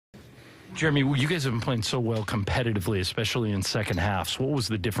Jeremy, you guys have been playing so well competitively, especially in second halves. What was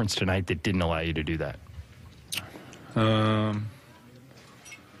the difference tonight that didn't allow you to do that? I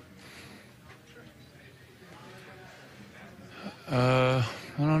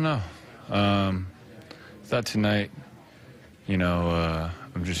don't know. I thought tonight, I'm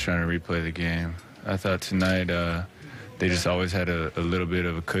just trying to replay the game. I thought tonight they just always had a little bit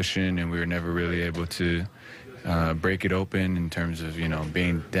of a cushion, and we were never really able to break it open in terms of,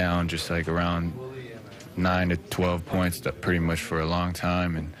 being down just like around 9 to 12 points pretty much for a long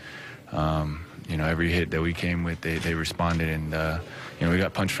time. And, every hit that we came with, they responded, and, we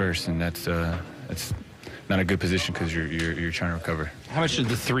got punched first, and that's not a good position because you're trying to recover. How much did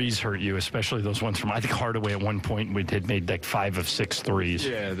the threes hurt you, especially those ones from, I think, Hardaway at one point had made like 5 of 6 threes?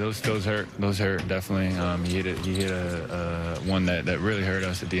 Yeah, those hurt. Those hurt, definitely. He hit a one that really hurt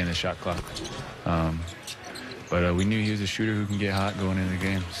us at the end of the shot clock. But we knew he was a shooter who can get hot going into the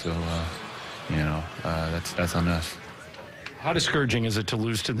game. So, that's on us. How discouraging is it to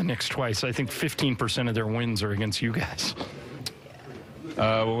lose to the Knicks twice? I think 15% of their wins are against you guys.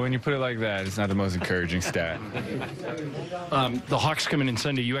 Well, when you put it like that, it's not the most encouraging stat. The Hawks coming in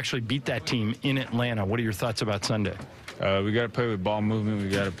Sunday, you actually beat that team in Atlanta. What are your thoughts about Sunday? We got to play with ball movement. We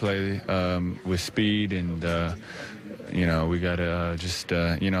got to play with speed, and we got to just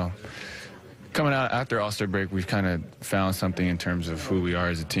coming out after All-Star break, we've kind of found something in terms of who we are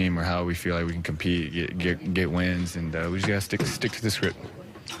as a team or how we feel like we can compete, get wins, and we just got to stick to the script.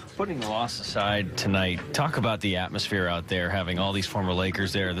 Putting the loss aside tonight, talk about the atmosphere out there, having all these former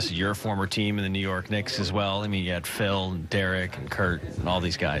Lakers there. This is your former team in the New York Knicks as well. I mean, you had Phil, and Derek, and Kurt, and all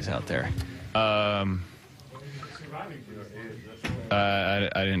these guys out there. I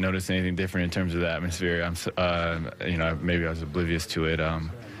didn't notice anything different in terms of the atmosphere. Maybe I was oblivious to it.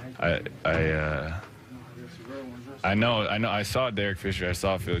 I know. I saw Derek Fisher. I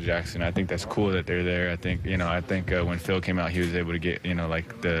saw Phil Jackson. I think that's cool that they're there. I think when Phil came out, he was able to get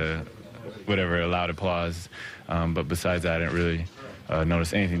like the whatever loud applause. But besides that, I didn't really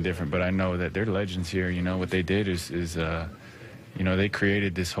notice anything different. But I know that they're legends here. What they did is they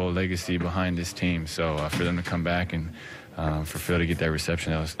created this whole legacy behind this team. So for them to come back and for Phil to get that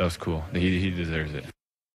reception, that was cool. He deserves it.